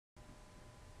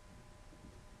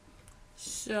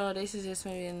So this is just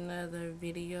maybe another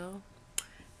video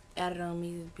added on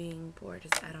me being bored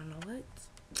as I don't know what.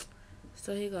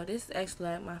 So here you go. This is actually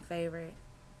like my favorite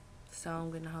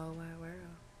song in the whole wide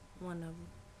world. One of them.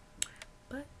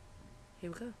 But here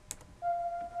we go.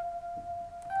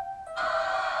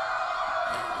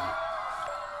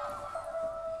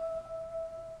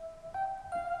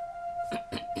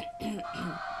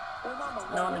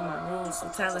 Alone in my room,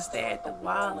 sometimes I stare at the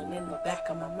wall, and in the back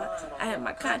of my mind, I have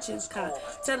my conscience call,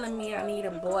 telling me I need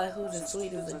a boy who's as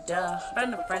sweet as a dove.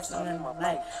 From the first one in my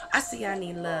life, I see I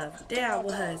need love. There I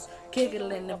was,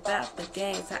 giggling about the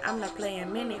games. I'm not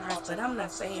playing many hearts, but I'm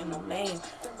not saying no names.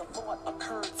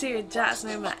 Tear drops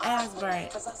made my eyes burn.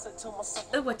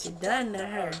 Look what you done to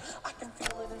her.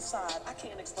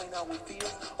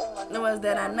 It was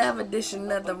that I never dish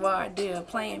another raw deal,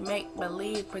 playing make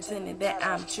believe, pretending that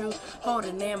I'm true,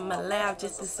 holding in my laugh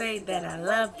just to say that I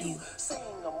love you.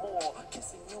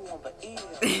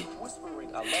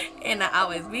 And I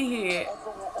always be here.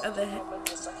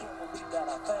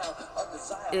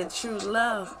 The true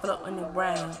love floating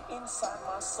around.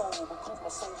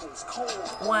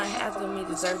 One half of me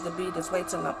deserves to be this way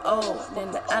till I'm old.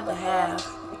 Then the other half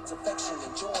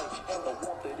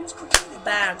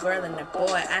by a girl and a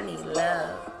boy, I need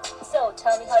love. So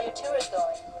tell me how your tour is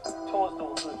going. Tour's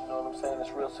doing good, you know what I'm saying? It's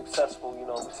real successful, you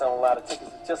know, we selling a lot of tickets.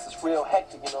 It's just it's real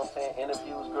hectic, you know what I'm saying?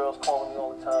 Interviews, girls calling me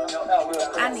all the time.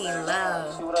 I need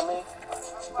love. See what I mean?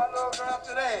 My little girl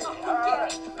today.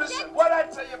 Listen, what I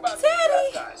tell you about Teddy.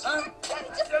 these guys, huh?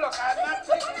 Look, I'm not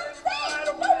taking it right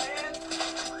away, man.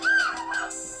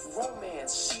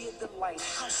 Romance, she a delight,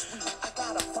 how sweet. I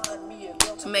gotta find me a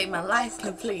girl To make my life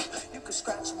complete. You can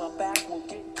scratch my back, we'll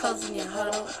get Close in your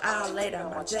huddle, I'll lay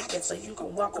down my jacket so you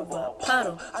can walk over a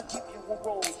puddle. I give you a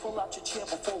rose, pull out your chair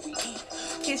before we eat.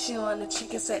 Kiss you on the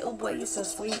cheek and say, oh boy, you're so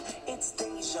sweet. It's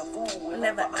deja vu.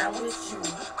 Whenever I'm with you,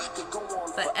 I could go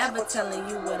on forever telling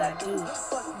you what I do.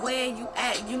 Where you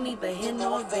at, you neither here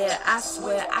nor there. I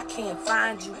swear I can't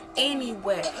find you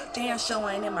anywhere. Damn sure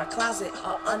ain't in my closet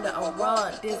or under a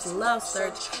rug. This love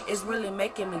search is really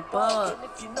making me bug.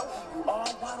 if you know who you are,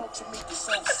 why don't you make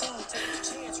yourself seen? Take a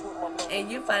chance with my love.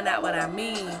 And you find out what I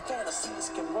mean.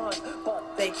 Fantasies can run,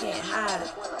 but They can't hide it.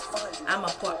 when I find you, I'ma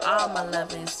pour all my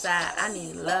love inside. I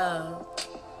need love.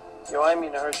 yo, I ain't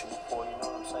mean to hurt you before, you know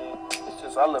what I'm saying? It's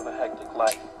just I live a hectic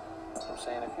life. You know what I'm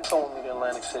saying? If you told me to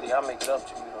Atlantic City, I'll make it up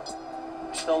to you, though.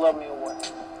 You still love me or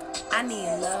what? I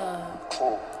need love.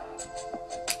 Cool.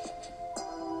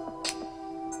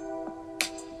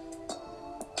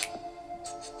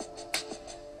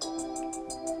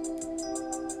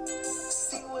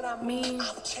 See what I Me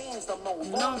I've changed, I'm no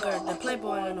longer the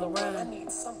playboy on the I run.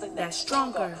 need something That's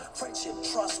stronger. Friendship,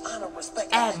 trust, honor, respect,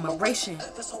 Admiration.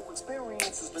 This whole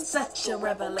experience has been Such a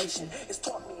revelation. It's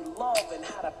taught me love and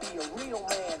how to be a real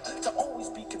man. To always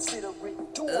be considerate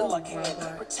and do all I can. my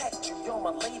God. Protect you, you're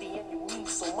my lady and you mean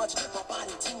so much. My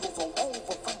body tingles all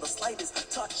over from the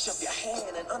slightest touch of your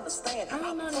hand. And understand, I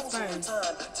don't know this frozen in verse.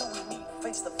 time till we meet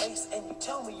face to face and you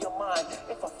tell me you're mine.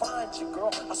 If I find you,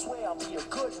 girl, I swear I'll be a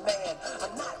good man.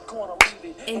 I'm not gonna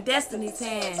leave it In Destiny's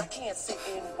hands. I can't sit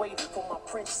and wait for my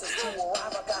princess to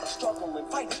arrive. I gotta struggle and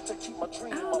fight to keep my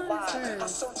dream I don't know alive. this verse. I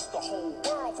searched the whole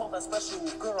world for that special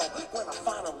girl. When I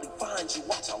finally find you,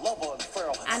 watch I love her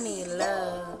unfurl. I need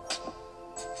love.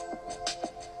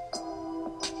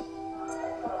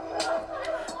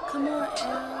 Come on,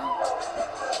 El.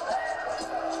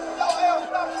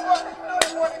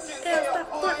 El,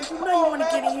 stop fronting. You know you want to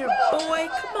get in here, boy.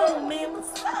 Come on, man.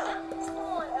 What's up? Come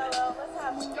on, Ella, let's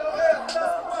have some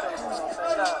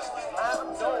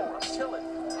I'm chilling.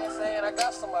 I'm saying I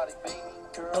got somebody, baby.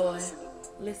 Girl, Boy,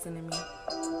 listen to me.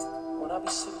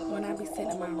 when I be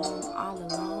sitting In my room all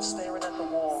alone, staring at the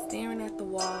wall, staring at the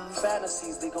wall,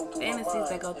 fantasies they go through fantasies my mind.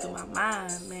 that go through my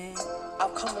mind, man.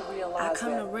 I've come to realize I come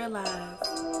to that realize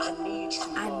I need you.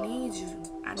 I need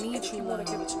you. I need If true you love.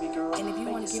 wanna give it to me, girl, And if you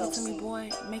make want to give it to yourself me, see. boy,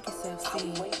 make yourself I'll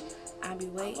be see. waiting. I'll be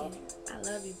waiting. I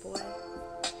love you, boy.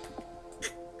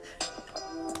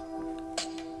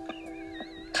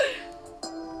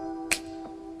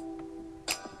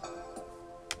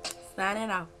 Signing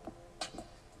off.